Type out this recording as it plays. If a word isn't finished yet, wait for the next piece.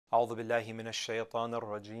أعوذ بالله من الشيطان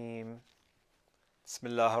الرجيم بسم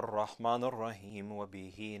الله الرحمن الرحيم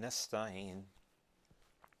وبه نستعين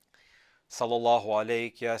صلى الله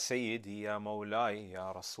عليك يا سيدي يا مولاي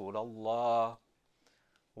يا رسول الله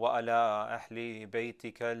وعلى أهل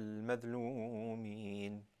بيتك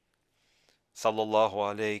المذلومين صلى الله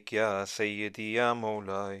عليك يا سيدي يا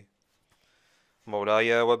مولاي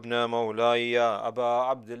وابن مولاي يا أبا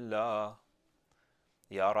عبد الله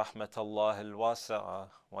يا رحمة الله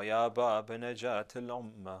الواسعة ويا باب نجاة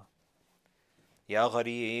الأمة يا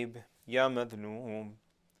غريب يا مذلوم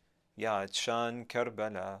يا عطشان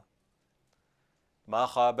كربلاء ما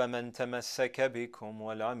خاب من تمسك بكم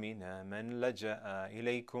والأمن من لجأ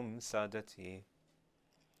إليكم سادتي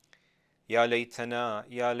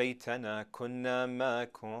يا ليتنا كنا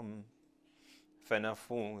معكم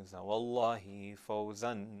فنفوز والله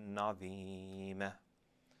فوزا عظيما.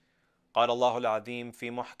 قال الله العظيم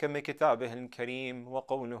في محكم كتابه الكريم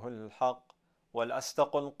وقوله الحق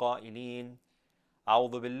والأصدق القائلين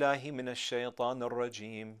أعوذ بالله من الشيطان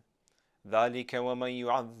الرجيم ذلك ومن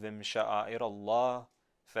يعظم شعائر الله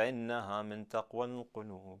فإنها من تقوى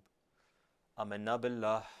القلوب آمنا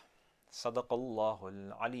بالله صدق الله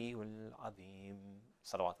العلي العظيم.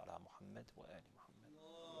 صلوات على محمد وآل محمد.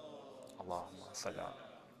 اللهم صل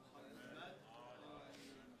على.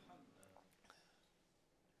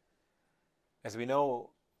 As we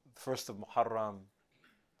know, the 1st of Muharram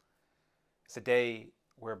is a day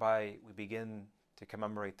whereby we begin to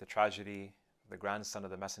commemorate the tragedy of the grandson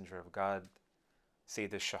of the Messenger of God,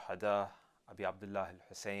 Sayyid al-Shuhada, Abi Abdullah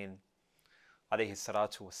al-Hussein, alayhi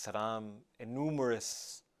salatu wassalam, and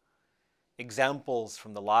numerous examples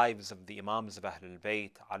from the lives of the Imams of Ahlul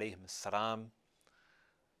Bayt, alayhim salam,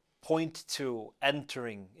 point to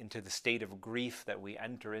entering into the state of grief that we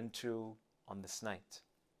enter into on this night.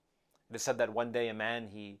 It is said that one day a man,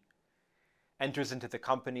 he enters into the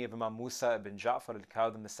company of Imam Musa ibn Ja'far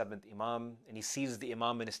al-Kadhim, the 7th Imam, and he sees the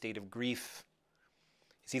Imam in a state of grief.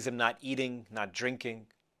 He sees him not eating, not drinking,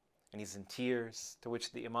 and he's in tears, to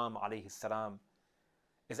which the Imam alayhi salam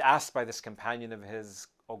is asked by this companion of his,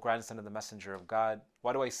 O grandson of the Messenger of God,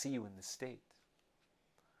 why do I see you in this state?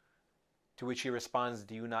 To which he responds,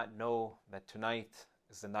 do you not know that tonight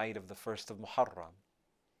is the night of the 1st of Muharram?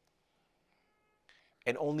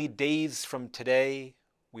 And only days from today,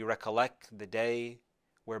 we recollect the day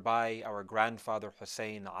whereby our grandfather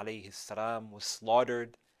Hussein alayhi salam was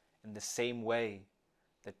slaughtered in the same way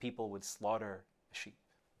that people would slaughter a sheep.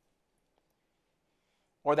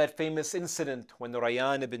 Or that famous incident when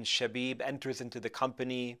Rayyan ibn Shabib enters into the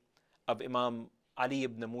company of Imam Ali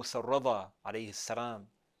ibn Musa Rada alayhi salam.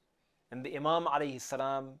 And the Imam alayhi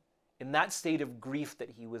salam, in that state of grief that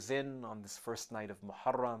he was in on this first night of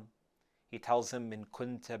Muharram, he tells him, "Min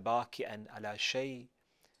kunta baki'an ala shay,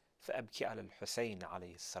 fa'abki ala al-Husayn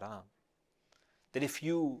alayhi salam." That if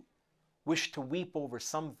you wish to weep over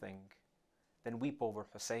something, then weep over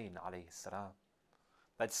Hussein alayhi salam,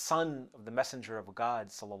 that son of the Messenger of God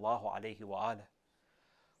sallallahu alayhi wa alihi,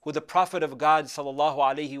 who the Prophet of God sallallahu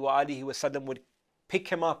alayhi wa alihi wasallam would pick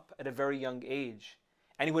him up at a very young age,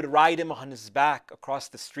 and he would ride him on his back across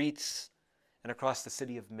the streets and across the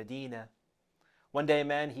city of Medina. One day,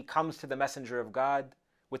 man, he comes to the Messenger of God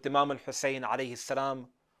with Imam al-Hussein alayhi salam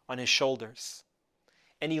on his shoulders.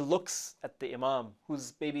 And he looks at the Imam,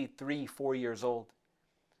 who's maybe 3-4 years old.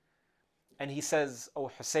 And he says, "Oh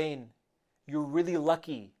Hussein, you're really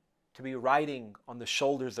lucky to be riding on the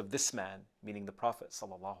shoulders of this man," meaning the Prophet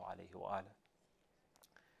sallallahu alayhi wa alihi.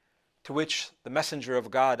 To which the Messenger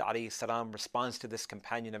of God alayhi salam responds to this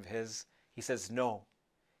companion of his. He says, "No."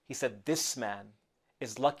 He said, "This man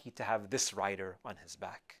is lucky to have this rider on his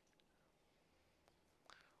back."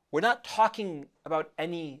 We're not talking about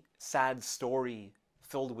any sad story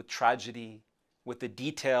filled with tragedy, with the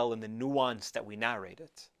detail and the nuance that we narrate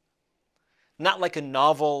it. Not like a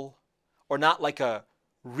novel or not like a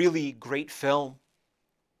really great film.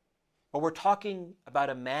 But we're talking about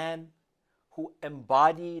a man who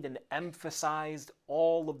embodied and emphasized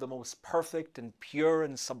all of the most perfect and pure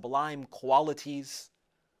and sublime qualities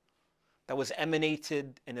that was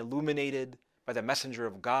emanated and illuminated by the Messenger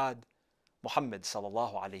of God, Muhammad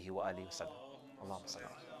sallallahu alayhi wa alihi wa sallam.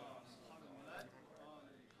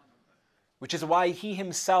 Which is why he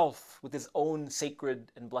himself, with his own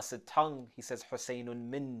sacred and blessed tongue, he says, "Husaynun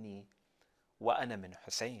minni wa ana min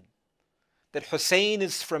Husayn." That Hussein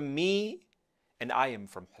is from me and I am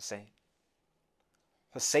from Hussein.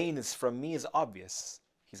 Hussein is from me is obvious.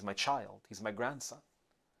 He's my child. He's my grandson.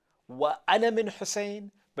 Wa ana min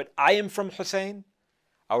Hussein, but I am from Hussein.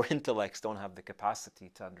 Our intellects don't have the capacity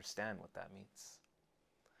to understand what that means.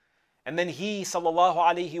 And then he, sallallahu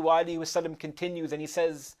alayhi wa alihi wasallam, continues and he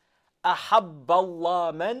says, أَحَبَّ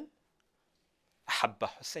اللَّهُ مَنْ أَحَبَّ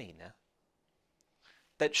حُسَيْنَ.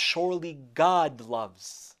 That surely God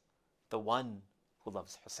loves the one who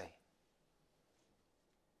loves Hussein.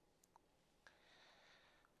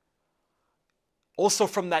 Also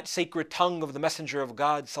from that sacred tongue of the Messenger of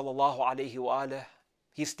God, sallallahu alayhi wa alihi,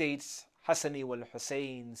 he states, Hasani wal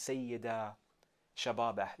Hussein Sayyida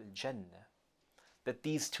Shabab Ahl Jannah. That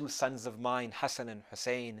these two sons of mine, Hassan and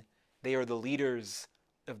Hussein, they are the leaders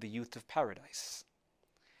of the youth of paradise.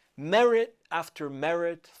 Merit after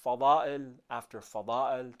merit, fada'il after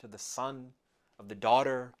fada'il to the son of the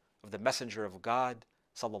daughter of the Messenger of God,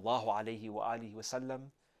 sallallahu alayhi wa alihi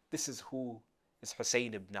wasallam. This is who is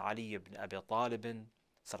Hussein ibn Ali ibn Abi Talib,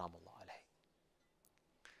 salamullah alayhi.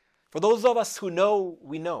 For those of us who know,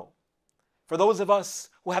 we know. For those of us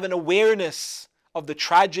who have an awareness of the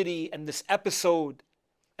tragedy and this episode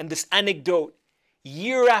and this anecdote,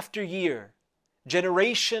 year after year,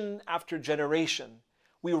 generation after generation,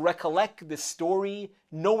 we recollect this story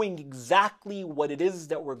knowing exactly what it is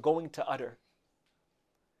that we're going to utter.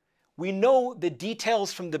 We know the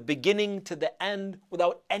details from the beginning to the end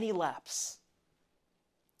without any lapse.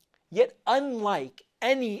 Yet unlike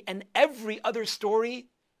any and every other story,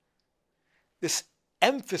 this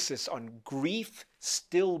emphasis on grief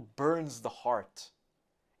still burns the heart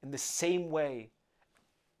in the same way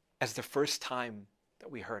as the first time that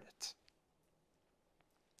we heard it.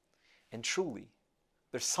 And truly,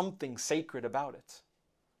 there's something sacred about it.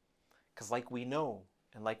 Because like we know,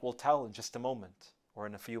 and like we'll tell in just a moment, or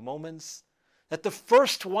in a few moments, that the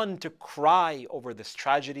first one to cry over this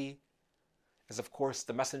tragedy is of course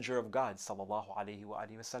the Messenger of God, sallallahu alayhi wa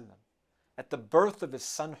alihi wasallam, at the birth of his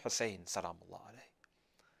son Hussein, salamullah alayhi.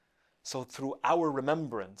 So through our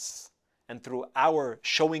remembrance and through our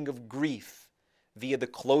showing of grief via the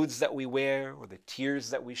clothes that we wear or the tears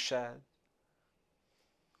that we shed,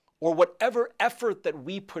 or whatever effort that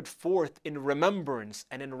we put forth in remembrance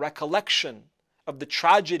and in recollection of the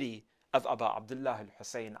tragedy of Abu Abdullah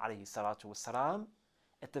al-Hussein alayhi salatu wasalam,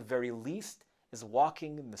 at the very least is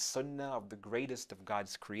walking in the sunnah of the greatest of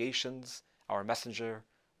God's creations, our Messenger,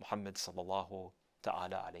 Muhammad sallallahu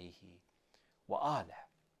ta'ala alayhi wa alah.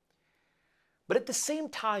 But at the same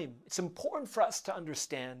time, it's important for us to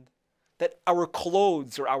understand that our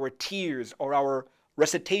clothes or our tears or our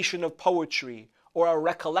recitation of poetry or our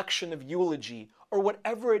recollection of eulogy or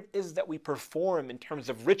whatever it is that we perform in terms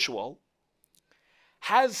of ritual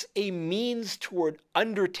has a means toward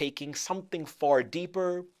undertaking something far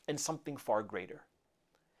deeper and something far greater.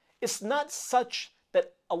 It's not such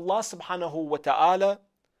that Allah subhanahu wa ta'ala,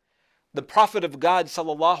 the Prophet of God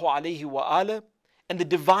sallallahu alayhi wa ala, and the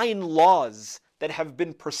divine laws that have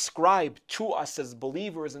been prescribed to us as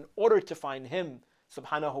believers in order to find Him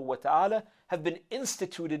subhanahu wa ta'ala have been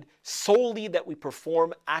instituted solely that we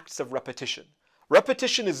perform acts of repetition.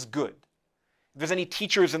 Repetition is good. If there's any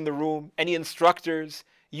teachers in the room, any instructors,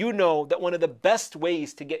 you know that one of the best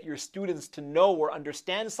ways to get your students to know or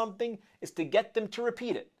understand something is to get them to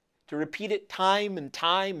repeat it. To repeat it time and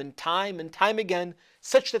time and time and time again,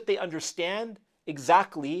 such that they understand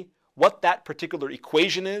exactly what that particular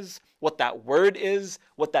equation is, what that word is,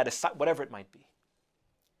 what that is, whatever it might be.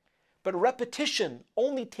 But repetition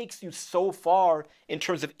only takes you so far in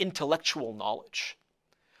terms of intellectual knowledge.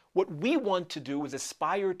 What we want to do is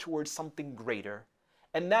aspire towards something greater,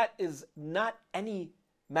 and that is not any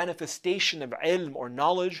manifestation of ilm or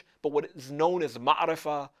knowledge, but what is known as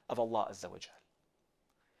ma'rifah of Allah Azza wa Jal.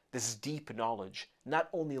 This deep knowledge, not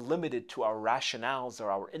only limited to our rationales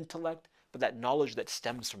or our intellect, but that knowledge that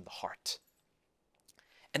stems from the heart.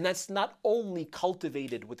 And that's not only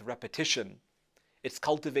cultivated with repetition, it's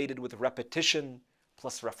cultivated with repetition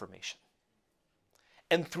plus reformation.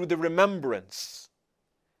 And through the remembrance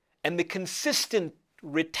and the consistent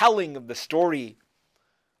retelling of the story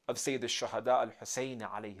of Sayyid al-Shuhada al-Hussein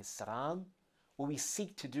alayhi salam, what we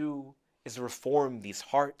seek to do is reform these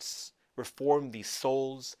hearts, reform these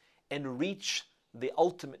souls, and reach the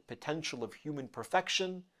ultimate potential of human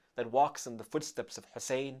perfection that walks in the footsteps of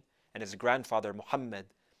Hussein and his grandfather Muhammad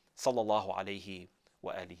sallallahu alayhi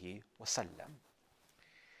wa alihi wa sallam.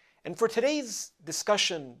 And for today's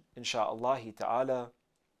discussion, insha'Allah ta'ala,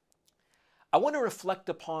 I want to reflect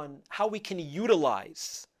upon how we can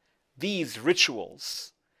utilize these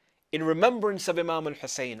rituals in remembrance of Imam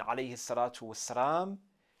al-Hussein alayhi salatu wassalam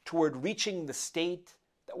toward reaching the state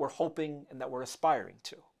that we're hoping and that we're aspiring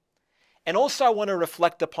to. And also I want to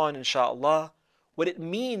reflect upon, insha'Allah, what it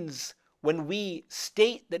means when we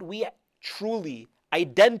state that we truly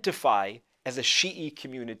identify as a Shi'i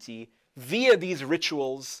community via these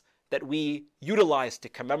rituals that we utilize to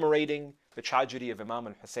commemorating the tragedy of Imam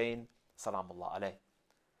al-Hussein, salamullah alayh.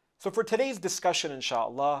 So for today's discussion,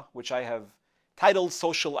 inshallah, which I have titled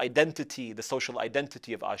Social Identity, the Social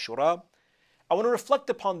Identity of Ashura, I want to reflect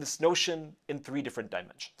upon this notion in three different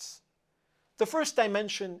dimensions. The first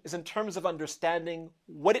dimension is in terms of understanding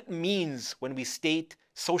what it means when we state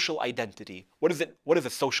social identity. What is a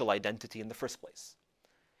social identity in the first place?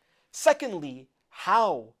 Secondly,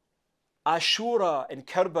 how Ashura and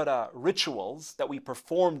Karbala rituals that we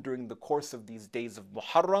perform during the course of these days of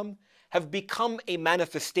Muharram have become a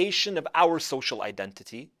manifestation of our social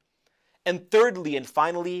identity. And thirdly and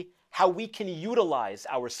finally, how we can utilize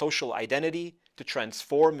our social identity to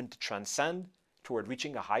transform and to transcend toward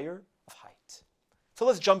reaching a higher of height. So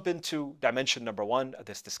let's jump into dimension number one of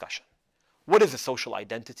this discussion. What is a social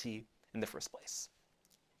identity in the first place?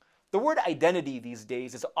 The word identity these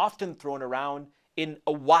days is often thrown around in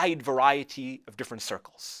a wide variety of different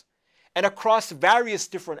circles. And across various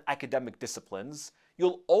different academic disciplines,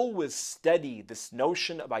 you'll always study this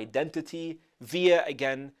notion of identity via,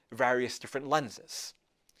 again, various different lenses.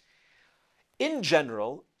 In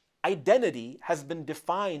general, identity has been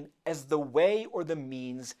defined as the way or the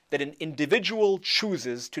means that an individual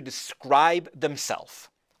chooses to describe themselves.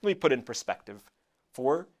 Let me put in perspective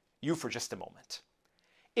for you for just a moment.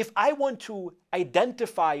 If I want to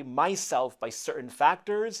identify myself by certain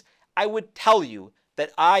factors, I would tell you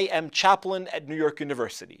that I am chaplain at New York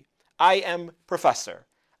University. I am professor.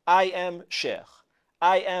 I am sheikh.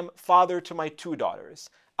 I am father to my 2 daughters.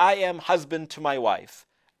 I am husband to my wife.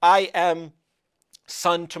 I am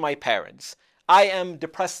son to my parents. I am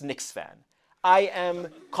depressed Knicks fan. I am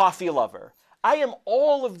coffee lover. I am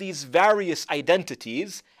all of these various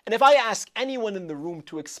identities, and if I ask anyone in the room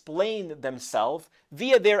to explain themselves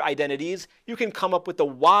via their identities, you can come up with a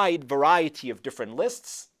wide variety of different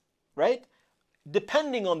lists, right?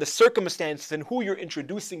 Depending on the circumstances and who you're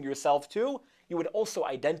introducing yourself to, you would also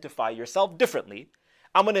identify yourself differently.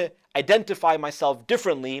 I'm going to identify myself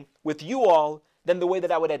differently with you all than the way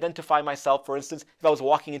that I would identify myself, for instance, if I was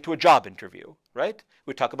walking into a job interview, right?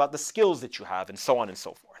 We talk about the skills that you have and so on and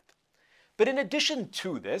so forth. But in addition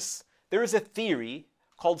to this, there is a theory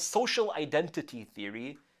called social identity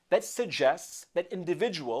theory that suggests that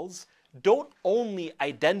individuals don't only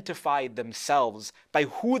identify themselves by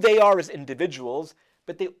who they are as individuals,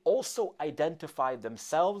 but they also identify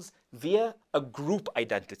themselves via a group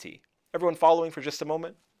identity. Everyone following for just a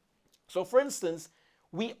moment? So for instance,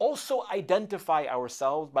 we also identify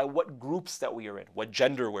ourselves by what groups that we are in, what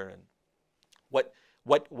gender we're in,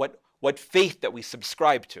 what faith that we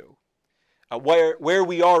subscribe to, where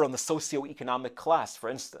we are on the socioeconomic class, for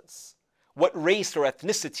instance, what race or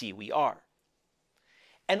ethnicity we are.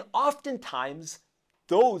 And oftentimes,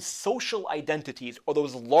 those social identities or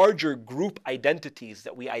those larger group identities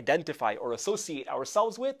that we identify or associate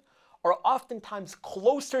ourselves with are oftentimes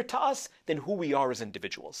closer to us than who we are as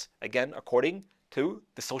individuals. Again, according to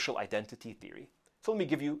the social identity theory. So let me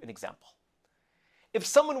give you an example. If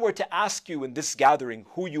someone were to ask you in this gathering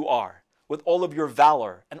who you are, with all of your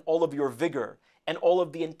valor and all of your vigor and all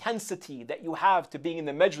of the intensity that you have to being in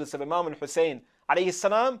the Majlis of Imam al-Hussein alayhi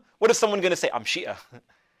salam, what is someone going to say? I'm Shia.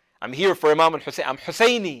 I'm here for Imam al-Hussein. I'm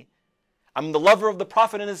Husseini. I'm the lover of the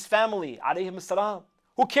Prophet and his family alayhi salam.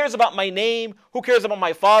 Who cares about my name? Who cares about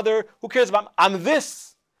my father? Who cares about... I'm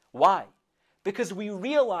this. Why? Because we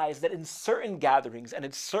realize that in certain gatherings and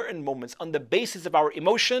in certain moments, on the basis of our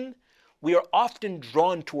emotion, we are often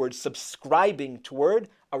drawn towards subscribing toward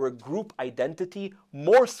our group identity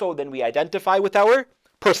more so than we identify with our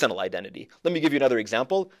personal identity. Let me give you another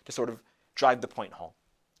example to sort of drive the point home.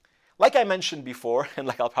 Like I mentioned before, and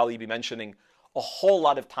like I'll probably be mentioning a whole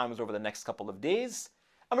lot of times over the next couple of days,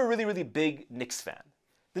 I'm a really, really big Knicks fan.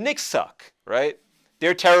 The Knicks suck, right?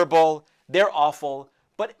 They're terrible, they're awful,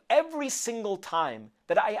 but every single time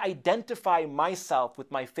that I identify myself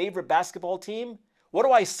with my favorite basketball team, what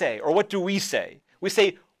do I say, or what do we say? We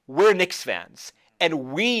say, we're Knicks fans,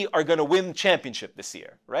 and we are going to win the championship this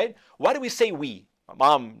year, right? Why do we say we? My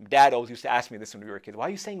mom, dad always used to ask me this when we were kids. Why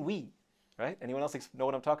are you saying we? Right? Anyone else know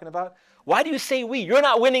what I'm talking about? Why do you say we? You're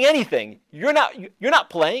not winning anything. You're not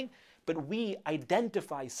playing. But we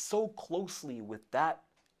identify so closely with that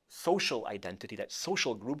social identity, that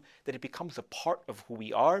social group, that it becomes a part of who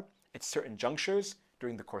we are at certain junctures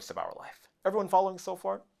during the course of our life. Everyone following so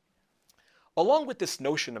far? Along with this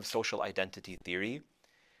notion of social identity theory,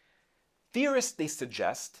 theorists, they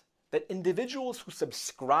suggest that individuals who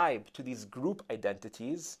subscribe to these group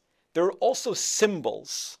identities, there are also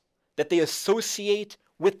symbols that they associate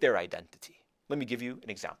with their identity. Let me give you an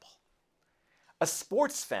example. A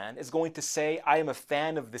sports fan is going to say, I am a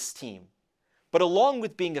fan of this team. But along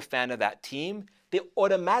with being a fan of that team, they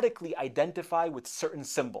automatically identify with certain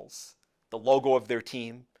symbols. The logo of their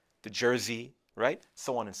team, the jersey, right?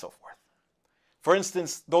 So on and so forth. For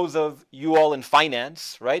instance, those of you all in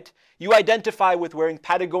finance, right? You identify with wearing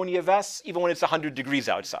Patagonia vests even when it's 100 degrees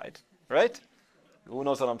outside, right? Who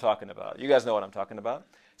knows what I'm talking about? You guys know what I'm talking about.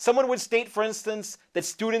 Someone would state, for instance, that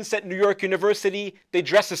students at New York University, they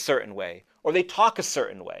dress a certain way, or they talk a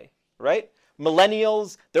certain way, right?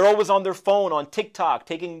 Millennials, they're always on their phone, on TikTok,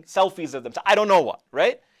 taking selfies of them. I don't know what,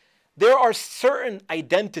 right? There are certain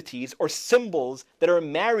identities or symbols that are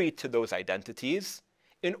married to those identities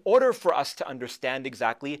in order for us to understand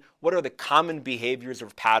exactly what are the common behaviors or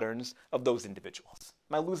patterns of those individuals.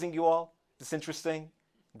 Am I losing you all? Is this interesting?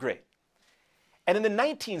 Great. And in the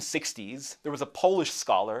 1960s, there was a Polish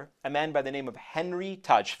scholar, a man by the name of Henry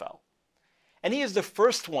Tajfel. And he is the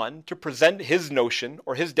first one to present his notion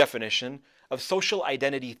or his definition of social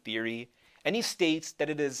identity theory, and he states that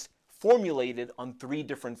it is formulated on 3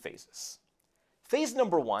 different phases. Phase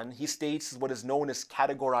number 1, he states, is what is known as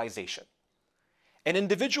categorization. An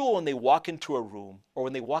individual, when they walk into a room, or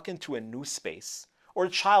when they walk into a new space, or a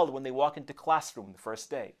child when they walk into classroom the first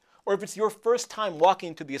day, or if it's your first time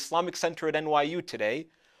walking to the Islamic Center at NYU today,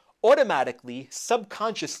 automatically,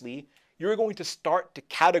 subconsciously, you're going to start to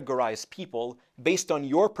categorize people based on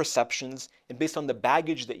your perceptions and based on the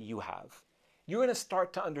baggage that you have. You're going to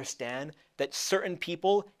start to understand that certain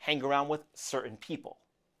people hang around with certain people.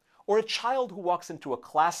 Or a child who walks into a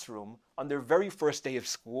classroom on their very first day of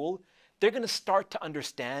school, they're going to start to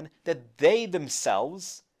understand that they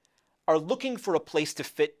themselves are looking for a place to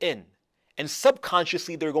fit in. And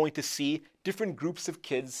subconsciously, they're going to see different groups of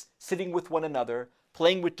kids sitting with one another,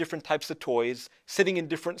 playing with different types of toys, sitting in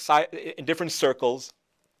different circles,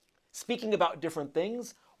 speaking about different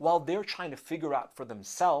things, while they're trying to figure out for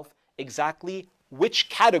themselves exactly which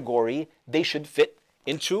category they should fit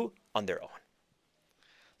into on their own.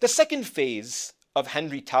 The second phase of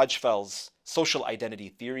Henry Tajfel's social identity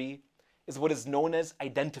theory is what is known as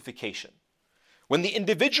identification. When the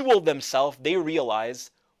individual themselves, they realize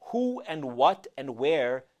who and what and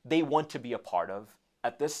where they want to be a part of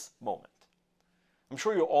at this moment. I'm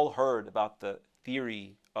sure you all heard about the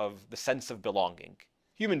theory of the sense of belonging.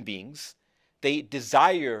 Human beings, they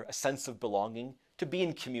desire a sense of belonging to be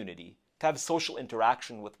in community, to have social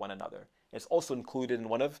interaction with one another. It's also included in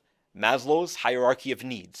one of Maslow's hierarchy of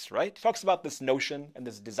needs, right? It talks about this notion and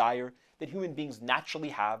this desire that human beings naturally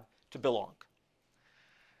have to belong.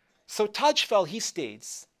 So Tajfel, he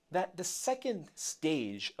states that the second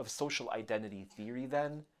stage of social identity theory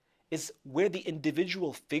then is where the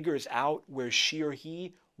individual figures out where she or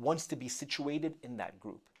he wants to be situated in that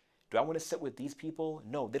group. Do I want to sit with these people?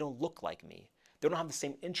 No, they don't look like me. They don't have the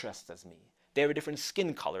same interests as me. They have a different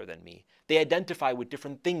skin color than me. They identify with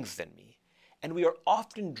different things than me. And we are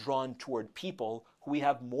often drawn toward people who we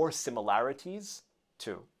have more similarities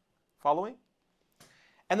to. Following?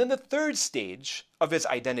 And then the third stage of his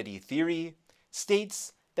identity theory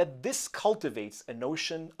states that this cultivates a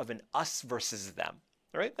notion of an us versus them.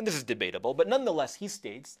 All right? And this is debatable, but nonetheless, he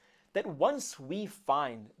states that once we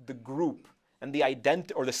find the group and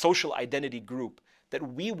the social identity group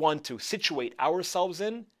that we want to situate ourselves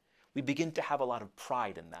in, we begin to have a lot of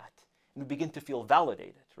pride in that. And we begin to feel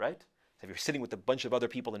validated, right? So if you're sitting with a bunch of other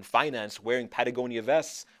people in finance wearing Patagonia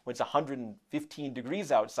vests when it's 115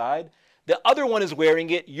 degrees outside, the other one is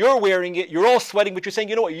wearing it, you're all sweating, but you're saying,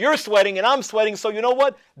 you know what, you're sweating and I'm sweating, so you know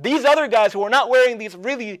what? These other guys who are not wearing these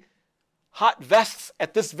really hot vests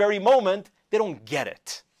at this very moment, they don't get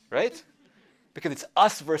it, right? Because it's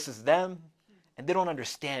us versus them, and they don't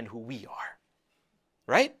understand who we are,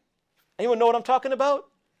 right? Anyone know what I'm talking about?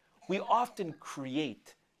 We often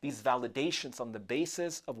create these validations on the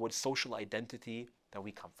basis of what social identity that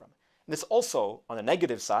we come from. And this also, on the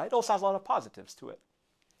negative side, also has a lot of positives to it.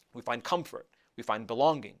 We find comfort, we find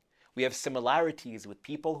belonging, we have similarities with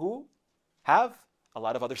people who have a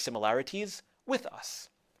lot of other similarities with us.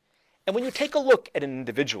 And when you take a look at an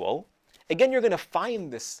individual, again, you're going to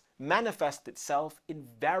find this manifest itself in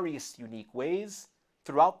various unique ways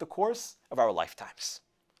throughout the course of our lifetimes.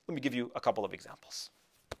 Let me give you a couple of examples.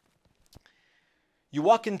 You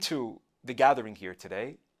walk into the gathering here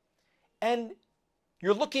today, and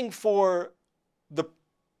you're looking for the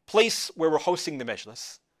place where we're hosting the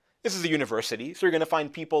Majlis. This is a university, so you're going to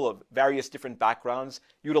find people of various different backgrounds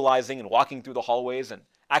utilizing and walking through the hallways and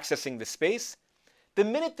accessing the space. The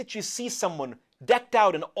minute that you see someone decked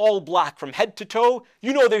out in all black from head to toe,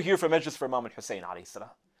 you know they're here for Majlis for Imam al-Hussein alayhi salam.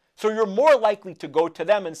 So you're more likely to go to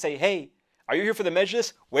them and say, hey, are you here for the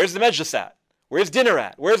Majlis? Where's the Majlis at? Where's dinner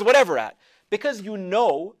at? Where's whatever at? Because you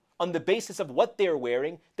know on the basis of what they're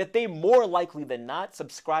wearing that they more likely than not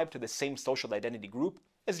subscribe to the same social identity group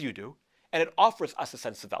as you do, and it offers us a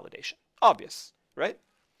sense of validation. Obvious, right?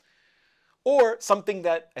 Or something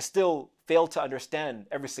that I still fail to understand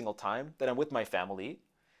every single time that I'm with my family,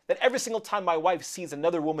 that every single time my wife sees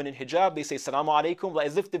another woman in hijab, they say Salaam alaikum,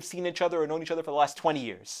 as if they've seen each other or known each other for the last 20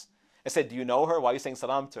 years. I said, do you know her? Why are you saying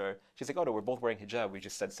salam to her? She's like, oh no, we're both wearing hijab. We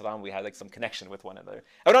just said salam. We had like some connection with one another.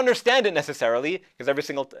 I don't understand it necessarily, because every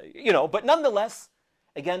single, but nonetheless,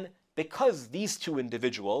 again, because these two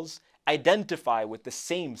individuals identify with the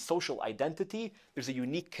same social identity, there's a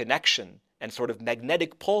unique connection and sort of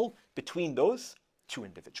magnetic pull between those two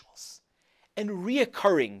individuals. And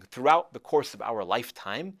reoccurring throughout the course of our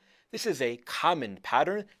lifetime, this is a common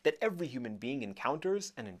pattern that every human being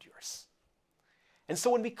encounters and endures. And so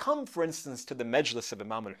when we come, for instance, to the Majlis of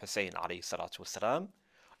Imam al-Hussein alayhi salatu wasalam,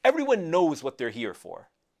 everyone knows what they're here for.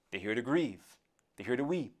 They're here to grieve. They're here to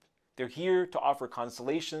weep. They're here to offer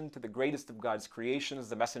consolation to the greatest of God's creations,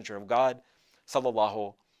 the Messenger of God,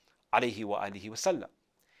 sallallahu alayhi wa alihi wasallam.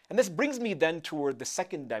 And this brings me then toward the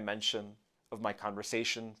second dimension of my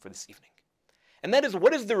conversation for this evening. And that is,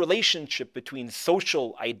 what is the relationship between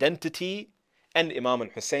social identity and Imam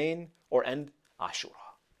al-Hussein and Ashura?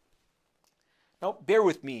 Now, bear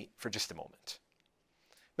with me for just a moment.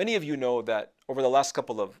 Many of you know that over the last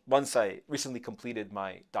couple of months, I recently completed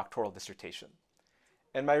my doctoral dissertation.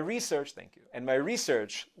 And my research, thank you, and my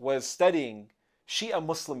research was studying Shia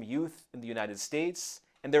Muslim youth in the United States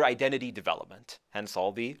and their identity development, hence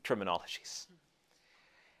all the terminologies.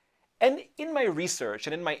 And in my research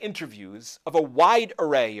and in my interviews of a wide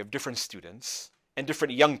array of different students and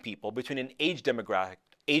different young people between an age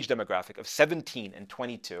demographic of 17 and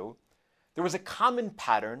 22, there was a common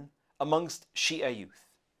pattern amongst Shia youth.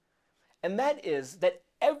 And that is that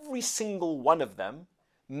every single one of them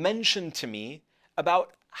mentioned to me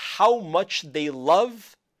about how much they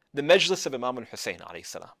love the Majlis of Imam al-Hussein alayhi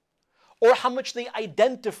salam, or how much they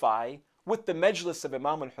identify with the Majlis of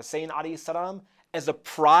Imam al-Hussein alayhi salam as a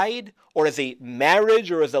pride or as a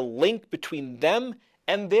marriage or as a link between them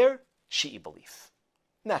and their Shi'i belief.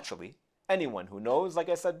 Naturally, anyone who knows, like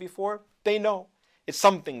I said before, they know. It's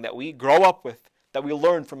something that we grow up with, that we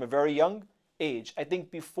learn from a very young age. I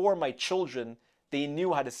think before my children, they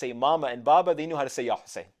knew how to say Mama and Baba, they knew how to say Ya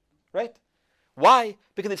Hussein, right? Why?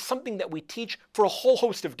 Because it's something that we teach for a whole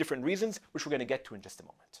host of different reasons, which we're going to get to in just a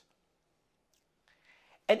moment.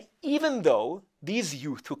 And even though these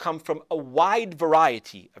youth who come from a wide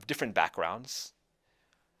variety of different backgrounds,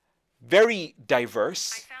 very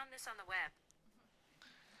diverse, I found this on the web.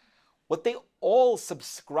 What they all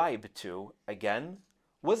subscribed to, again,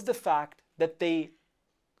 was the fact that they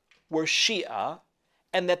were Shia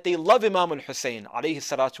and that they love Imam al-Hussein alayhi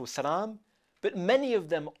salatu wasalam, but many of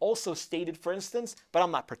them also stated, for instance, but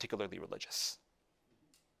I'm not particularly religious.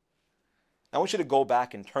 Now, I want you to go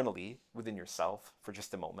back internally within yourself for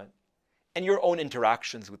just a moment and your own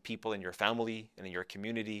interactions with people in your family and in your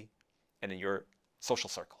community and in your social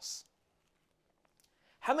circles.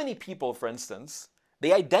 How many people, for instance,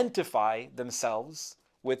 they identify themselves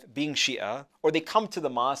with being Shia, or they come to the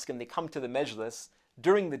mosque and they come to the Majlis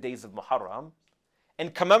during the days of Muharram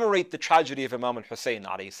and commemorate the tragedy of Imam al-Hussein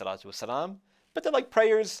alayhi salatu wasalam, but they're like,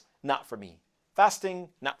 prayers, not for me. Fasting,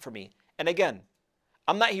 not for me. And again,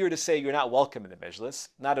 I'm not here to say you're not welcome in the Majlis.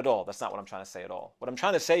 Not at all. That's not what I'm trying to say at all. What I'm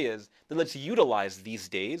trying to say is that let's utilize these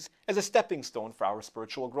days as a stepping stone for our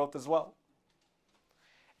spiritual growth as well.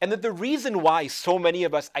 And that the reason why so many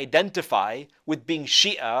of us identify with being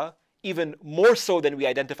Shia, even more so than we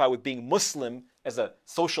identify with being Muslim as a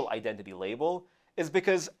social identity label, is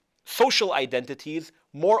because social identities,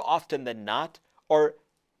 more often than not, are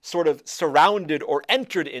sort of surrounded or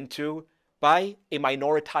entered into by a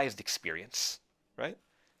minoritized experience, right?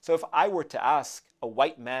 So if I were to ask a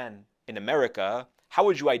white man in America, how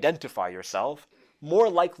would you identify yourself? More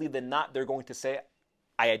likely than not, they're going to say,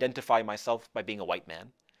 I identify myself by being a white man.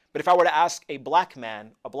 But if I were to ask a black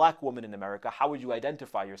man, a black woman in America, how would you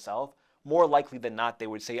identify yourself? More likely than not, they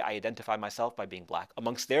would say, I identify myself by being black,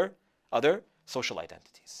 amongst their other social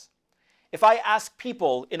identities. If I ask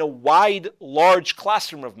people in a wide, large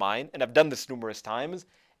classroom of mine, and I've done this numerous times,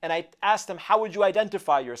 and I ask them, how would you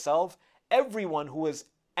identify yourself? Everyone who is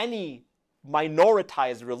any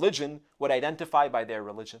minoritized religion would identify by their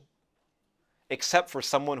religion, except for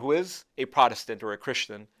someone who is a Protestant or a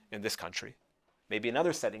Christian in this country. Maybe in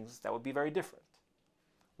other settings, that would be very different.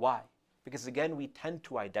 Why? Because again, we tend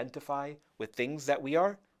to identify with things that we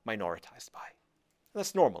are minoritized by. And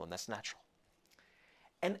that's normal and that's natural.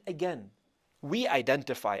 And again, we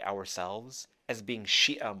identify ourselves as being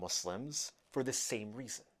Shia Muslims for the same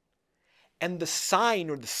reason. And the sign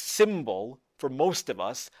or the symbol for most of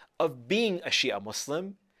us of being a Shia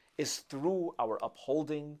Muslim is through our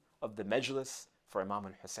upholding of the Majlis for Imam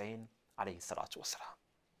al-Hussein alayhi salatu wasalam.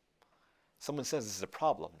 Someone says this is a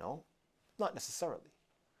problem. No, not necessarily.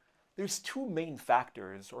 There's two main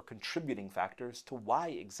factors or contributing factors to why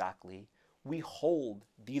exactly we hold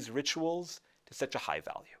these rituals to such a high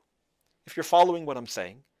value. If you're following what I'm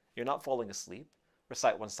saying, you're not falling asleep,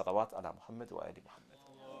 recite one salawat ala Muhammad wa ali Muhammad.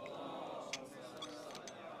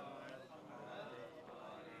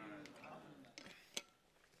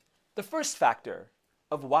 The first factor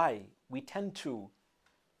of why we tend to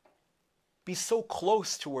be so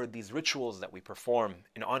close toward these rituals that we perform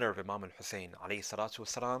in honor of Imam al-Hussein alayhi salatu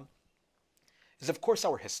wasalam is of course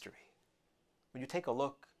our history. When you take a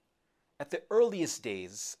look at the earliest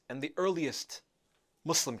days and the earliest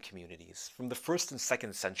Muslim communities from the 1st and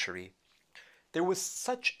 2nd century, there was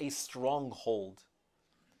such a strong hold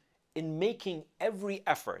in making every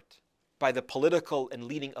effort by the political and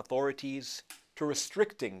leading authorities to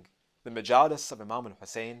restricting the majalis of Imam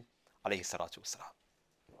al-Hussein alayhi salatu wasalam.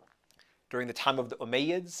 During the time of the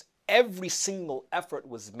Umayyads, every single effort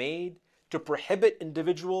was made to prohibit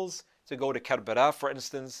individuals to go to Karbala, for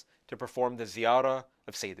instance, to perform the ziyarah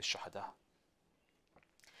of Sayyid al-Shuhada.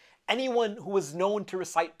 Anyone who was known to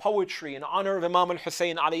recite poetry in honor of Imam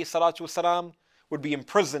al-Hussein alayhi salatu wasalam would be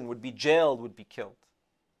imprisoned, would be jailed, would be killed.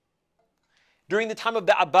 During the time of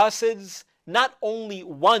the Abbasids, not only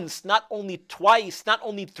once, not only twice, not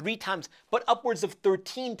only 3 times, but upwards of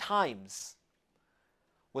 13 times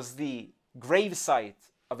was the gravesite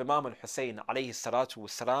of Imam al-Hussein alayhi salatu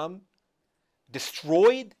wasalam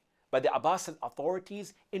destroyed by the Abbasid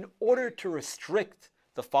authorities in order to restrict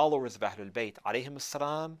the followers of Ahlul Bayt alayhim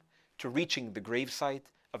as-salam to reaching the gravesite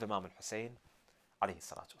of Imam al-Hussein alayhi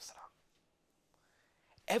salatu wasalam.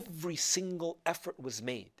 Every single effort was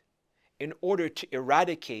made in order to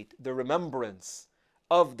eradicate the remembrance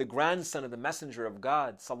of the grandson of the Messenger of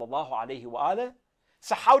God sallallahu alayhi wa alayhi.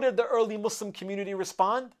 So how did the early Muslim community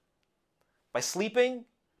respond? By sleeping?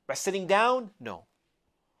 By sitting down? No.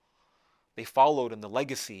 They followed in the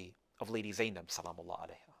legacy of Lady Zainab salamullah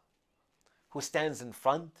alayha, who stands in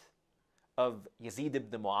front of Yazid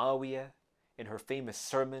ibn Muawiyah in her famous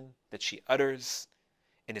sermon that she utters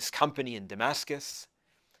in his company in Damascus.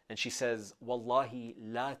 And she says, Wallahi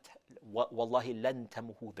lan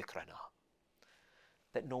tamuhu dhikrana.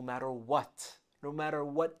 That no matter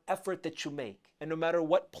what effort that you make, and no matter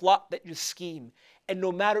what plot that you scheme, and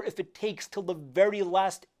no matter if it takes till the very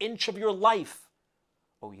last inch of your life,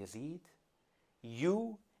 O Yazid,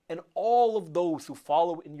 you and all of those who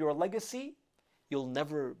follow in your legacy, you'll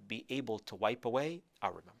never be able to wipe away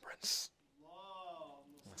our remembrance.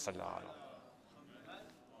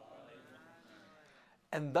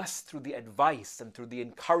 And thus, through the advice and through the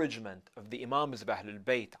encouragement of the Imams of Ahlul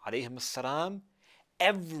Bayt alayhim as-salam,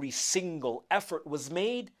 every single effort was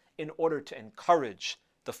made in order to encourage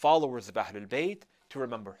the followers of Ahlul Bayt to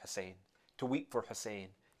remember Hussein, to weep for Hussein,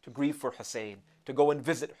 to grieve for Hussein, to go and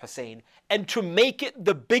visit Hussein, and to make it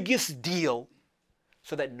the biggest deal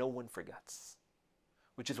so that no one forgets.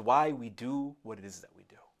 Which is why we do what it is that we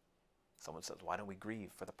do. Someone says, why don't we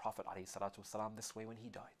grieve for the Prophet ﷺ this way when he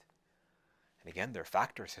died? And again, there are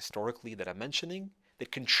factors historically that I'm mentioning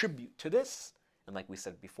that contribute to this. And like we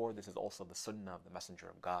said before, this is also the sunnah of the Messenger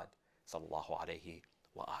of God sallallahu alayhi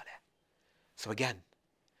wa alayhi. So again,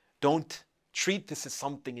 don't treat this as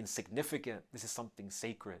something insignificant. This is something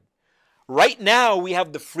sacred. Right now, we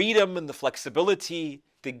have the freedom and the flexibility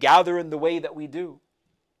to gather in the way that we do.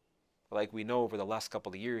 Like we know over the last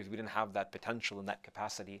couple of years, we didn't have that potential and that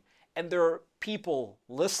capacity. And there are people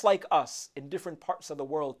just like us in different parts of the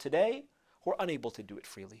world today who are unable to do it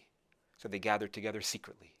freely. So they gather together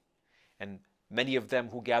secretly. And many of them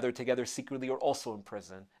who gather together secretly are also in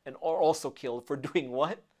prison and are also killed for doing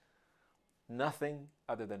what? Nothing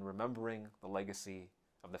other than remembering the legacy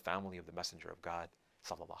of the family of the Messenger of God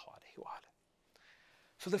sallallahu alaihi wa sallam.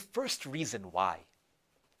 So the first reason why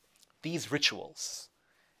these rituals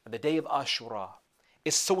and the day of Ashura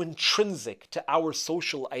is so intrinsic to our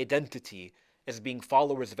social identity as being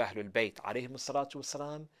followers of Ahlul Bayt alayhim salatu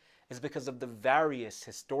wasalam is because of the various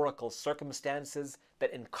historical circumstances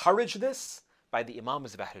that encourage this by the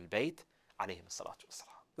Imams of Ahlul Bayt alayhim salatu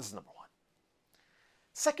wasalam. This is number one.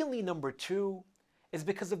 Secondly, number two is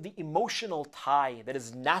because of the emotional tie that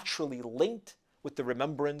is naturally linked with the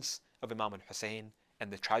remembrance of Imam al-Hussein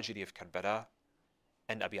and the tragedy of Karbala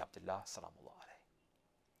and Abi Abdullah salamullah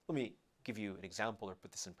alayhi. Let me give you an example or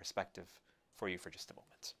put this in perspective for you for just a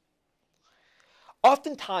moment.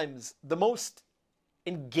 Oftentimes, the most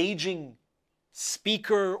engaging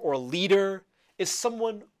speaker or leader is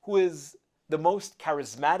someone who is the most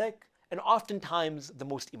charismatic, and oftentimes the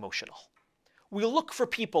most emotional. We look for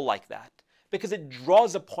people like that because it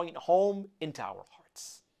draws a point home into our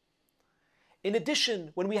hearts. In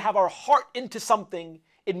addition, when we have our heart into something,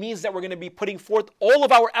 it means that we're going to be putting forth all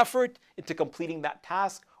of our effort into completing that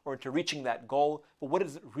task or into reaching that goal. But what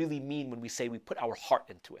does it really mean when we say we put our heart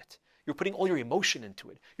into it? You're putting all your emotion into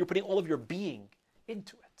it. You're putting all of your being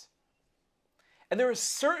into it. And there are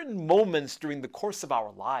certain moments during the course of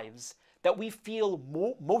our lives that we feel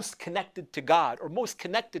most connected to God or most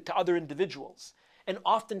connected to other individuals. And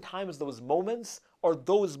oftentimes those moments are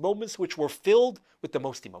those moments which were filled with the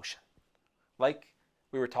most emotion. Like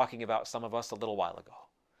we were talking about, some of us, a little while ago.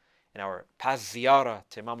 In our past ziyarah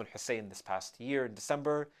to Imam al-Hussein this past year in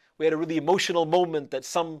December, we had a really emotional moment that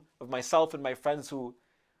some of myself and my friends who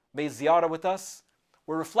made ziyarah with us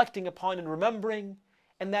were reflecting upon and remembering,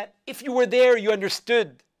 and that if you were there, you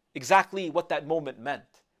understood exactly what that moment meant.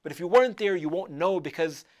 But if you weren't there, you won't know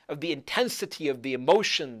because of the intensity of the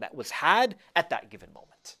emotion that was had at that given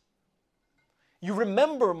moment. You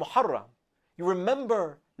remember Muharram, you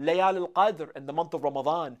remember Layal al-Qadr and the month of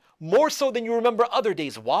Ramadan more so than you remember other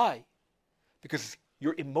days. Why? Because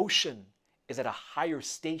your emotion is at a higher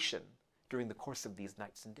station during the course of these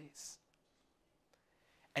nights and days.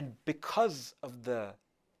 And because of the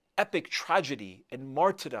epic tragedy and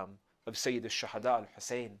martyrdom of Sayyid al-Shuhada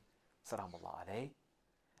al-Hussein, salamullah alayhi,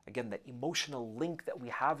 again, that emotional link that we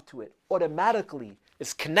have to it automatically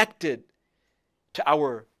is connected to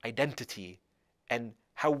our identity and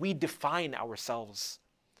how we define ourselves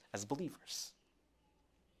as believers.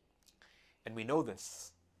 And we know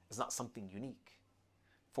this is not something unique.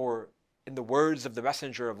 For in the words of the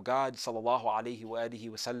Messenger of God sallallahu alayhi wa alihi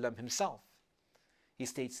wa sallam himself, he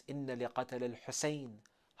states, "Inna liqatal al-Husayn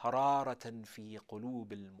hararatan fi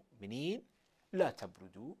qulub al-mu'minin la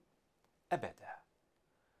tabrudu abada."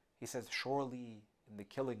 He says, surely in the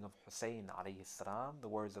killing of Hussein alayhi salam, the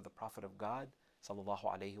words of the Prophet of God sallallahu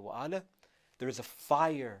alayhi wa alihi, there is a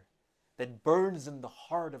fire that burns in the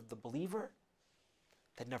heart of the believer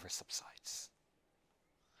that never subsides.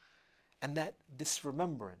 And that this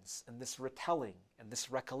remembrance and this retelling and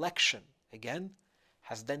this recollection, again,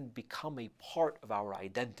 has then become a part of our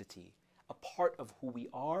identity, a part of who we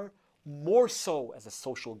are, more so as a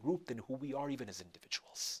social group than who we are even as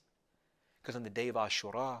individuals. Because on the day of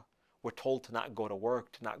Ashura, we're told to not go to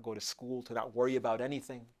work, to not go to school, to not worry about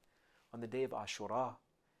anything. On the day of Ashura,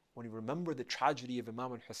 when we remember the tragedy of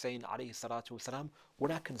Imam al-Hussein alayhi salatu wasalam, we're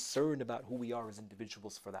not concerned about who we are as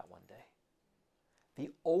individuals for that one day. The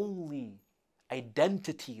only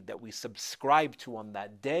identity that we subscribe to on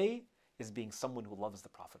that day is being someone who loves the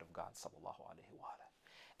Prophet of God sallallahu alaihi wa sallam.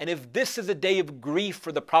 And if this is a day of grief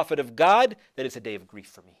for the Prophet of God, then it's a day of grief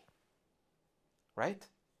for me. Right?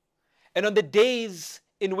 And on the days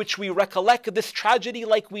in which we recollect this tragedy,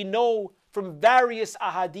 like we know from various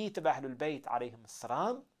ahadith of Ahlul Bayt alayhim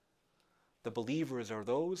as-salam, the believers are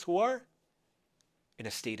those who are in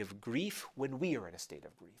a state of grief when we are in a state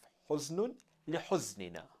of grief. Huznun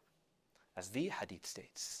lihuznina. As the hadith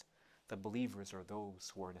states, the believers are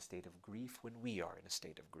those who are in a state of grief when we are in a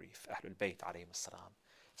state of grief. Ahlul Bayt alayhim as-salam.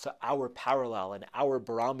 So our parallel and our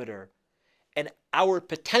barometer and our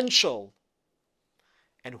potential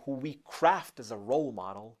and who we craft as a role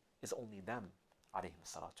model is only them, alayhim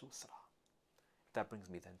salatu wassalam. That brings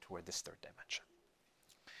me then toward this third dimension.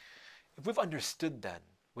 If we've understood then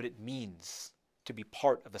what it means to be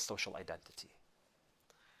part of a social identity,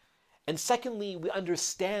 and secondly, we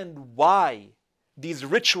understand why these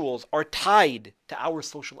rituals are tied to our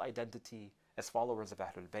social identity as followers of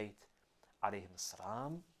Ahlul Bayt, alayhim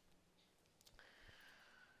salam,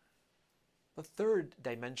 the third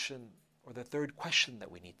dimension, or the third question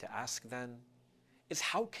that we need to ask then, is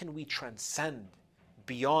how can we transcend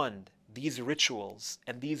beyond these rituals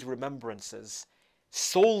and these remembrances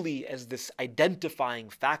solely as this identifying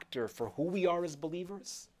factor for who we are as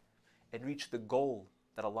believers and reach the goal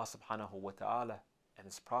that Allah subhanahu wa ta'ala and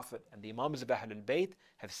His Prophet and the Imams of Ahlul Bayt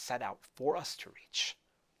have set out for us to reach.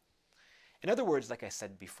 In other words, like I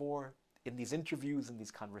said before, in these interviews and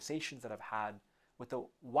these conversations that I've had with a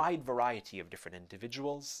wide variety of different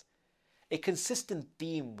individuals, a consistent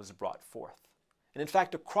theme was brought forth. And in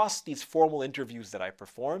fact, across these formal interviews that I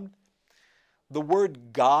performed, the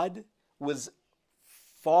word God was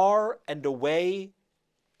far and away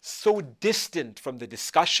so distant from the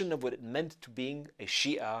discussion of what it meant to being a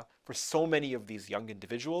Shia for so many of these young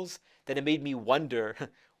individuals that it made me wonder,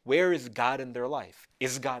 where is God in their life?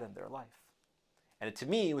 Is God in their life? And to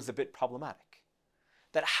me, it was a bit problematic.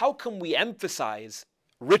 That how can we emphasize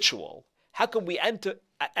ritual? How can we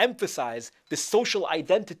emphasize the social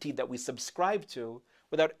identity that we subscribe to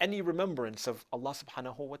without any remembrance of Allah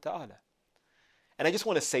subhanahu wa ta'ala. And I just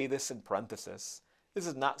want to say this in parenthesis. This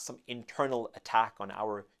is not some internal attack on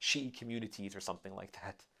our Shia communities or something like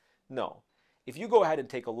that. No. If you go ahead and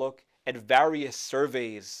take a look at various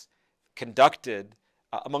surveys conducted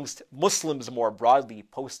amongst Muslims more broadly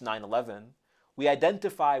post 9/11, we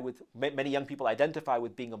identify with, many young people identify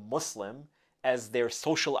with being a Muslim as their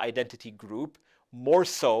social identity group more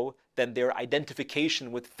so than their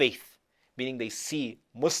identification with faith, meaning they see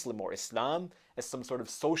Muslim or Islam as some sort of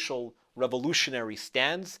social revolutionary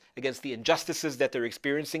stance against the injustices that they're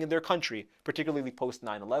experiencing in their country, particularly post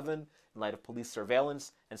 9/11, in light of police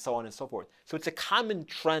surveillance, and so on and so forth. So it's a common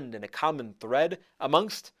trend and a common thread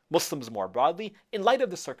amongst Muslims more broadly in light of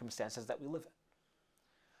the circumstances that we live in.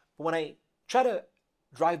 But when I try to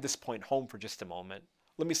drive this point home for just a moment,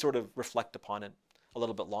 let me sort of reflect upon it a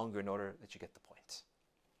little bit longer in order that you get the point.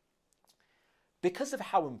 Because of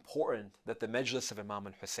how important that the Majlis of Imam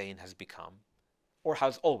al-Hussein has become, or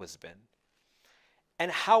has always been,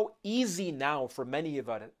 and how easy now for many of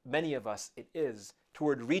us it is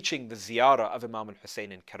toward reaching the ziyarah of Imam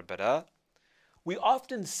al-Hussein in Karbala, we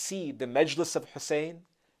often see the Majlis of Hussein,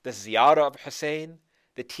 the ziyarah of Hussein,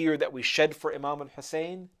 the tear that we shed for Imam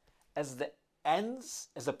al-Hussein, as the ends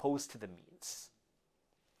as opposed to the means.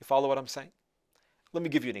 You follow what I'm saying? Let me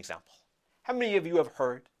give you an example. How many of you have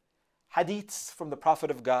heard hadiths from the Prophet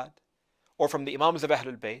of God, or from the Imams of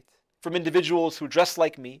Ahlul Bayt, from individuals who dress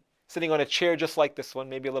like me, sitting on a chair just like this one,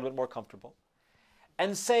 maybe a little bit more comfortable,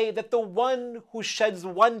 and say that the one who sheds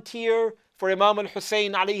one tear for Imam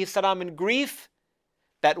al-Hussein alayhi salam in grief,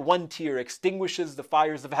 that one tear extinguishes the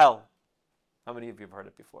fires of hell? How many of you have heard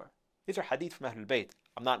it before? These are hadith from Ahlul Bayt.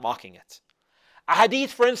 I'm not mocking it. A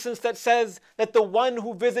hadith, for instance, that says that the one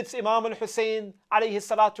who visits Imam al-Hussein alayhi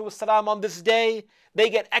salatu wasalam on this day, they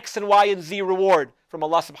get X and Y and Z reward from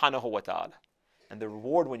Allah subhanahu wa ta'ala. And the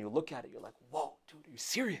reward, when you look at it, you're like, whoa, dude, are you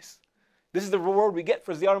serious? This is the reward we get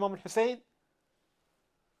for ziyarah Imam al-Hussein?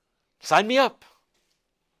 Sign me up.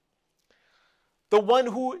 The one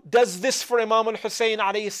who does this for Imam al-Hussein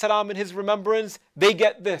alayhi salam in his remembrance, they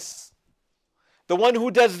get this. The one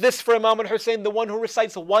who does this for Imam al-Hussein, the one who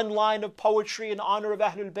recites one line of poetry in honor of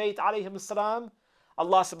Ahlul Bayt alayhim salam,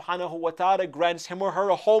 Allah subhanahu wa ta'ala grants him or her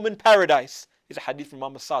a home in paradise. These are hadith from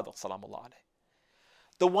Imam al-Sadiq salamullah alayh.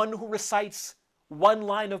 The one who recites one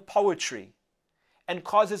line of poetry and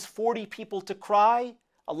causes 40 people to cry,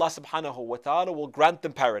 Allah subhanahu wa ta'ala will grant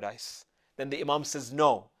them paradise. Then the Imam says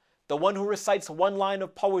no. The one who recites one line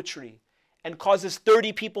of poetry and causes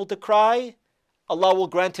 30 people to cry, Allah will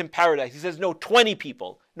grant him paradise. He says no, 20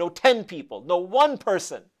 people, no 10 people, no one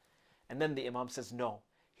person. And then the Imam says no.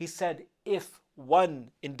 He said if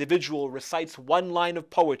one individual recites one line of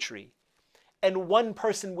poetry and one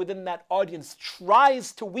person within that audience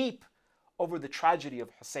tries to weep over the tragedy of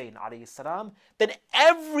Hussein alayhi salam, then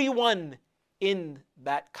everyone in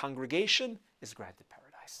that congregation is granted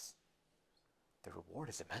paradise. The reward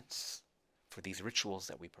is immense for these rituals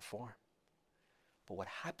that we perform. But what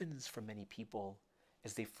happens for many people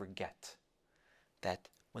is they forget that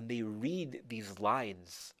when they read these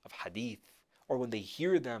lines of hadith, or when they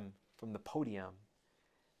hear them from the podium,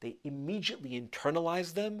 they immediately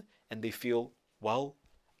internalize them and they feel, well,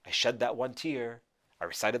 I shed that one tear, I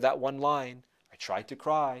recited that one line, I tried to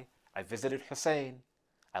cry, I visited Hussein,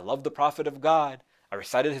 I love the Prophet of God, I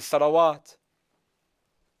recited his salawat.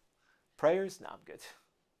 Prayers? No, I'm good.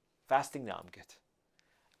 Fasting? No, I'm good.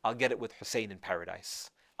 I'll get it with Hussein in paradise.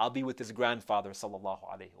 I'll be with his grandfather, sallallahu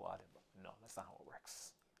alayhi wa sallam. No, that's not how it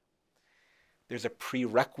works. There's a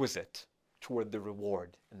prerequisite toward the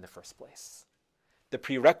reward in the first place. The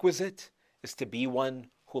prerequisite is to be one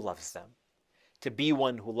who loves them. To be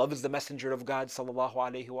one who loves the Messenger of God, sallallahu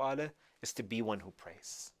alayhi wa sallam, is to be one who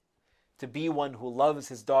prays. To be one who loves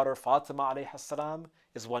his daughter Fatima alayhi salam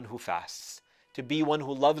is one who fasts. To be one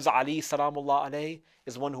who loves Ali salamullah alayhi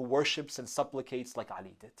is one who worships and supplicates like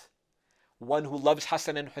Ali did. One who loves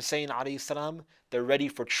Hassan and Hussein alayhi salam, they're ready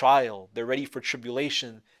for trial, they're ready for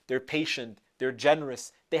tribulation, they're patient, they're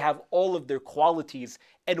generous, they have all of their qualities.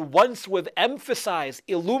 And once we've emphasized,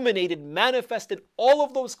 illuminated, manifested all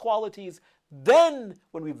of those qualities, then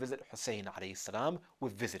when we visit Hussein alayhi salam,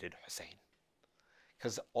 we've visited Hussein.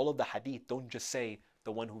 Because all of the hadith don't just say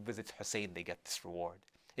the one who visits Hussein, they get this reward.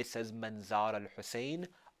 It says, Man zara al-Hussein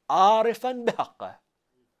arifan bihaqqa.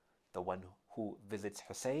 The one who visits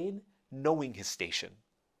Hussein, knowing his station.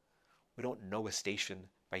 We don't know a station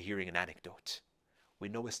by hearing an anecdote. We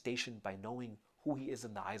know a station by knowing who he is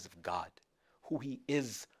in the eyes of God, who he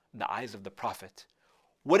is in the eyes of the Prophet.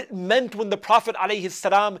 What it meant when the Prophet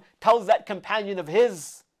ﷺ tells that companion of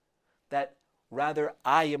his that Rather,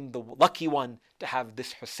 I am the lucky one to have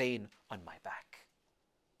this Hussein on my back.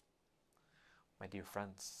 My dear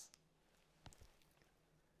friends,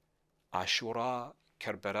 Ashura,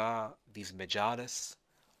 Karbala, these majalis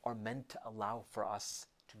are meant to allow for us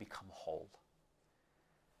to become whole.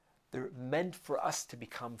 They're meant for us to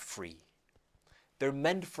become free. They're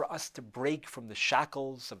meant for us to break from the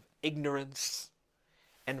shackles of ignorance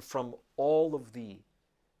and from all of the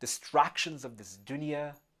distractions of this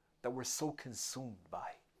dunya that we're so consumed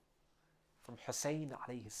by. From Hussein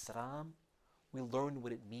alayhi salam, we learn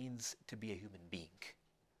what it means to be a human being.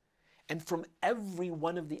 And from every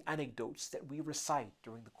one of the anecdotes that we recite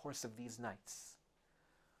during the course of these nights,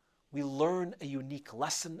 we learn a unique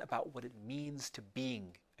lesson about what it means to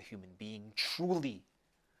being a human being, truly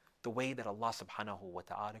the way that Allah subhanahu wa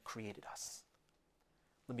ta'ala created us.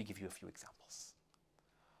 Let me give you a few examples.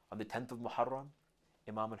 On the 10th of Muharram,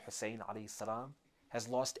 Imam al-Hussein alayhi salam has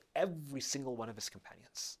lost every single one of his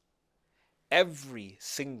companions, every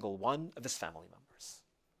single one of his family members.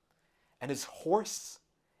 And his horse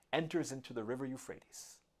enters into the river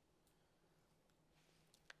Euphrates.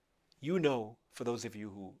 You know, for those of you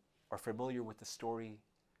who are familiar with the story,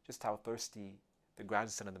 just how thirsty the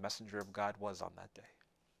grandson of the Messenger of God was on that day.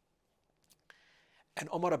 And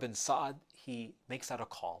Umar ibn Sa'ad, he makes out a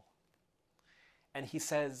call. And he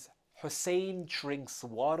says, Hussein drinks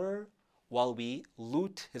water while we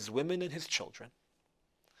loot his women and his children.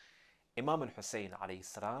 Imam al-Hussein alayhi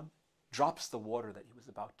salam drops the water that he was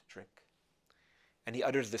about to drink. And he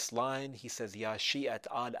utters this line, he says, Ya Shi'at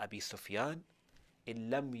al-Abi Sufyan, in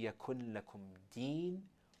lam yakun lakum deen,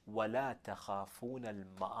 wa la takhafun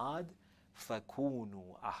al-ma'ad, fakunu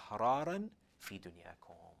ahraran fi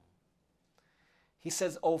dunyakum. He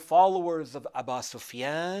says, O followers of Abu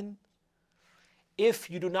Sufyan,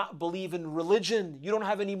 if you do not believe in religion, you don't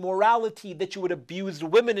have any morality, that you would abuse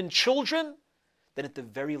women and children, then at the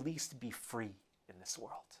very least be free in this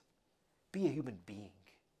world. Be a human being.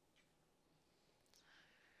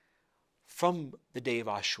 From the day of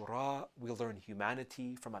Ashura, we learn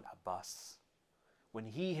humanity from Al-Abbas. When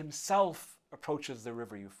he himself approaches the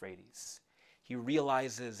river Euphrates, he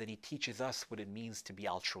realizes and he teaches us what it means to be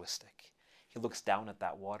altruistic. He looks down at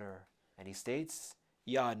that water and he states,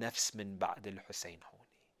 Ya nafs min ba'd al-Hussein huni.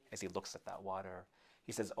 As he looks at that water,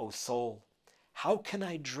 he says, O soul, how can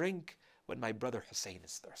I drink when my brother Hussein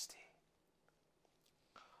is thirsty?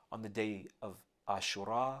 On the day of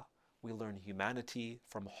Ashura, we learn humanity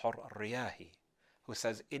from Hur al-Riyahi, who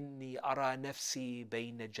says, Inni ara nafsi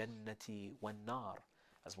bayna jannati wan nar.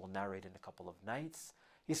 As we'll narrate in a couple of nights.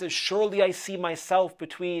 He says, surely I see myself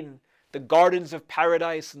between the gardens of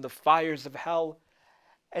paradise and the fires of hell.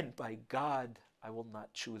 And by God, I will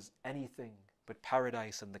not choose anything but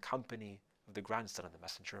paradise and the company of the grandson of the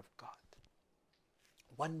Messenger of God.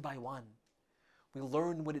 One by one, we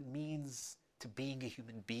learn what it means to being a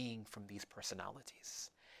human being from these personalities.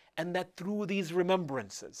 And that through these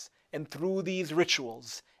remembrances, and through these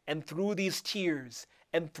rituals, and through these tears,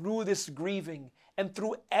 and through this grieving, and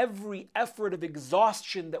through every effort of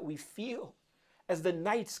exhaustion that we feel, as the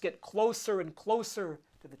nights get closer and closer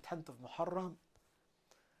to the 10th of Muharram,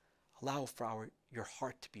 allow for your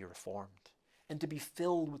heart to be reformed and to be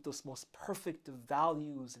filled with those most perfect of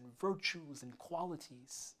values and virtues and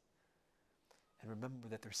qualities. And remember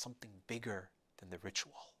that there's something bigger than the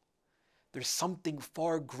ritual. There's something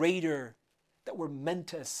far greater that we're meant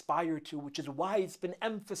to aspire to, which is why it's been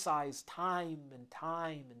emphasized time and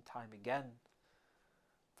time and time again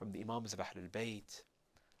from the Imams of Ahlul Bayt,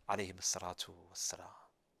 alayhim as-salatu was-salam.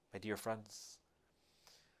 My dear friends,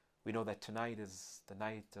 we know that tonight is the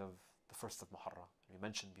night of the 1st of Muharram. We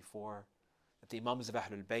mentioned before that the Imams of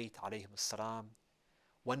Ahlul Bayt, alayhim as-salam,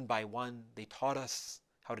 one by one, they taught us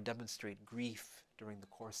how to demonstrate grief during the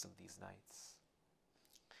course of these nights.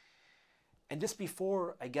 And just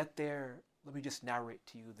before I get there, let me just narrate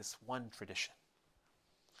to you this one tradition.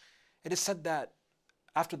 It is said that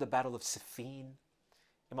after the Battle of Siffin,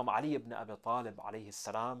 Imam Ali ibn Abi Talib alayhi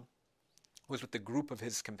salam was with a group of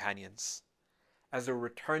his companions as they were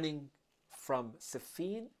returning from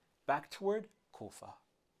Siffin back toward Kufa.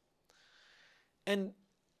 And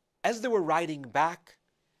as they were riding back,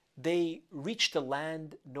 they reached a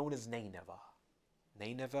land known as Nineveh.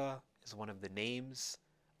 Nineveh is one of the names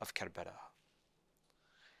of Karbala.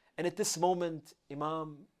 And at this moment,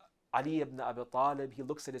 Imam Ali ibn Abi Talib, he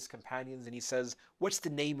looks at his companions and he says, what's the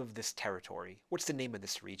name of this territory? What's the name of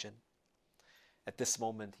this region? At this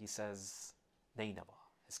moment, he says, Nineveh,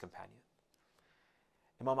 his companion.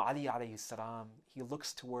 Imam Ali alayhi salam, he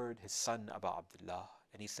looks toward his son Abu Abdullah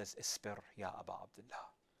and he says, Isbir ya Abu Abdullah.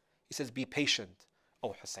 He says, be patient,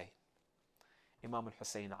 O Hussein. Imam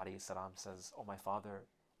al-Hussein alayhi salam says, "Oh my father,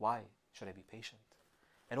 why should I be patient?"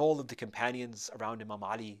 And all of the companions around Imam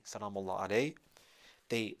Ali salamullah alayhi,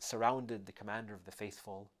 they surrounded the commander of the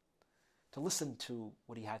faithful to listen to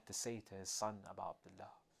what he had to say to his son Abu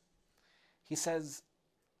Abdullah. He says,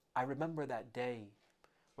 "I remember that day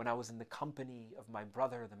when I was in the company of my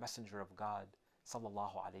brother, the Messenger of God,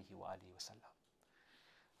 sallallahu alayhi wa alihi wasallam.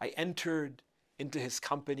 I entered into his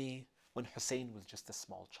company when Hussein was just a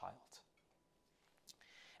small child.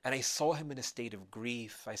 And I saw him in a state of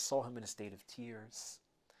grief. I saw him in a state of tears.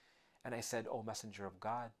 And I said, oh Messenger of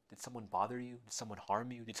God, did someone bother you? Did someone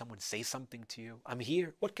harm you? Did someone say something to you? I'm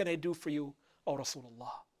here. What can I do for you, O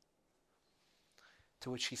Rasulullah?" To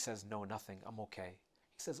which he says, "No, nothing. I'm okay."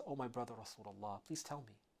 He says, "Oh my brother Rasulullah, please tell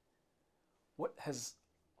me, what has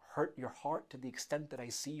hurt your heart to the extent that I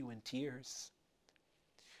see you in tears?"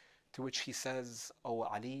 To which he says, "Oh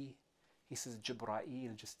Ali," he says,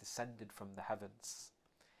 "Jibra'il just descended from the heavens.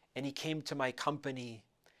 And he came to my company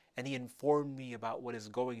and he informed me about what is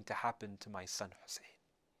going to happen to my son Hussein."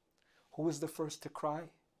 Who was the first to cry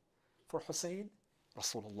for Hussein?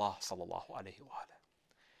 Rasulullah sallallahu alayhi wa sallam.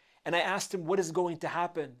 And I asked him, what is going to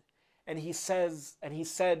happen? And he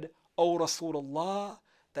said, "O Rasulullah,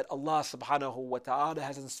 that Allah subhanahu wa ta'ala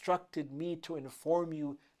has instructed me to inform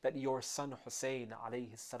you that your son Hussein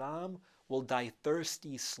alayhi salam will die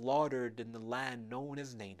thirsty, slaughtered in the land known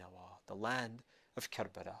as Nainawa, the land of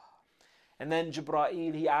Karbala." And then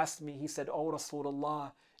Jibra'il, he asked me, he said, "O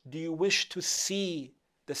Rasulullah, do you wish to see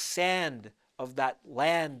the sand of that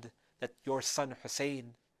land that your son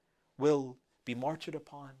Hussein will be martyred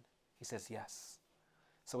upon?" He says, "Yes."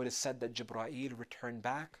 So it is said that Jibra'il returned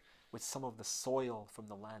back with some of the soil from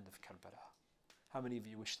the land of Karbala. How many of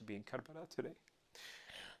you wish to be in Karbala today?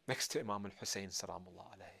 Next to Imam al-Hussein salamullah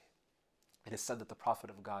alayhi. It is said that the Prophet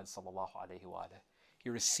of God sallallahu alayhi wa alayhi, he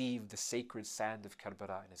received the sacred sand of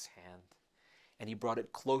Karbala in his hand, and he brought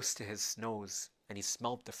it close to his nose, and he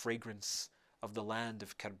smelt the fragrance of the land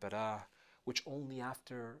of Karbala, which only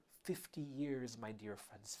after 50 years, my dear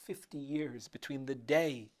friends, 50 years between the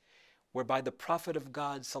day whereby the Prophet of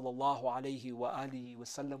God sallallahu alayhi wa alihi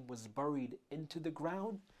wasallam was buried into the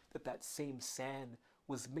ground, that same sand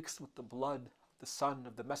was mixed with the blood of the son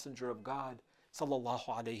of the Messenger of God sallallahu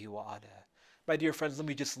alayhi wa alihi. My dear friends, let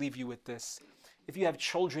me just leave you with this. If you have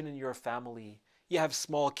children in your family, you have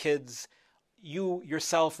small kids, you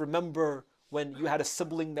yourself remember when you had a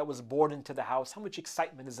sibling that was born into the house, how much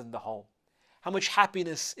excitement is in the home. How much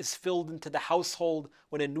happiness is filled into the household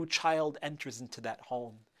when a new child enters into that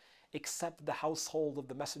home. Except the household of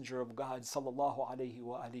the Messenger of God sallallahu alayhi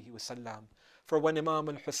wa alihi wasallam. For when Imam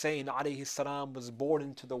al-Hussein alayhi salam was born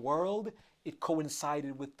into the world, it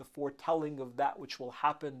coincided with the foretelling of that which will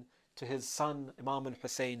happen to his son Imam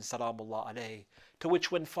al-Hussein salamullah alayhi. To which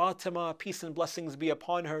when Fatima, peace and blessings be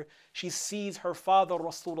upon her, she sees her father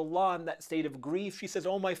Rasulullah in that state of grief, she says,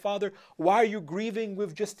 "Oh my father, why are you grieving?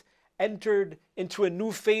 We've just entered into a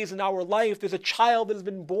new phase in our life. There's a child that has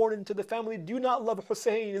been born into the family. Do you not love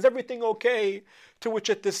Hussein? Is everything okay?" To which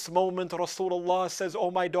at this moment Rasulullah says, "Oh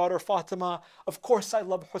my daughter Fatima, of course I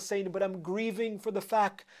love Hussein, but I'm grieving for the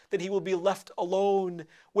fact that he will be left alone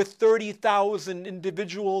with 30,000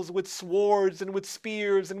 individuals with swords and with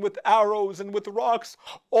spears and with arrows and with rocks,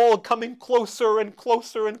 all coming closer and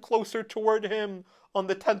closer and closer toward him on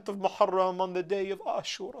the 10th of Muharram, on the day of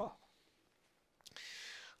Ashura."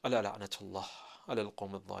 ألا لعنة الله على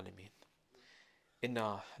القوم الظالمين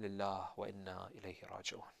إنا لله وإنا إليه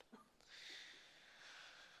راجعون.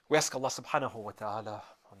 We ask Allah subhanahu wa ta'ala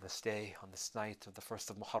on this day, on this night of the 1st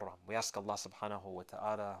of Muharram, we ask Allah subhanahu wa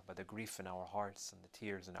ta'ala, by the grief in our hearts and the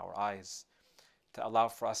tears in our eyes, to allow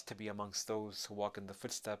for us to be amongst those who walk in the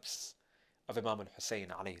footsteps of Imam al-Hussein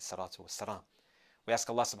alayhi salatu wassalam. We ask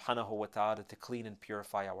Allah subhanahu wa ta'ala to clean and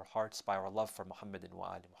purify our hearts by our love for Muhammad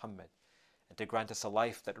wa ali Muhammad, and to grant us a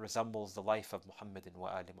life that resembles the life of Muhammad wa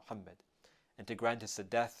ali Muhammad, and to grant us a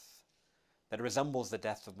death that resembles the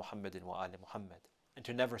death of Muhammad wa ali Muhammad, and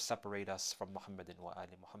to never separate us from Muhammad wa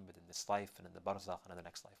ali Muhammad in this life and in the barzakh and in the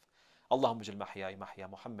next life. Allahumma jal mahyai mahya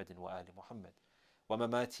Muhammad wa ali Muhammad, wa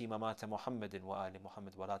mamati mamata Muhammad wa ali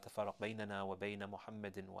Muhammad, wa la tafarraq baynana wa bayna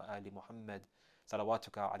Muhammad wa ali Muhammad,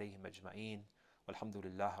 salawatuka alayhim ajma'in,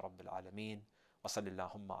 walhamdulillah rabbil alameen, wa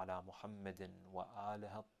sallillahumma ala Muhammadin wa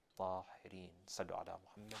alihi الطاهرين. صلوا على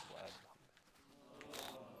محمد وآل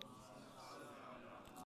محمد.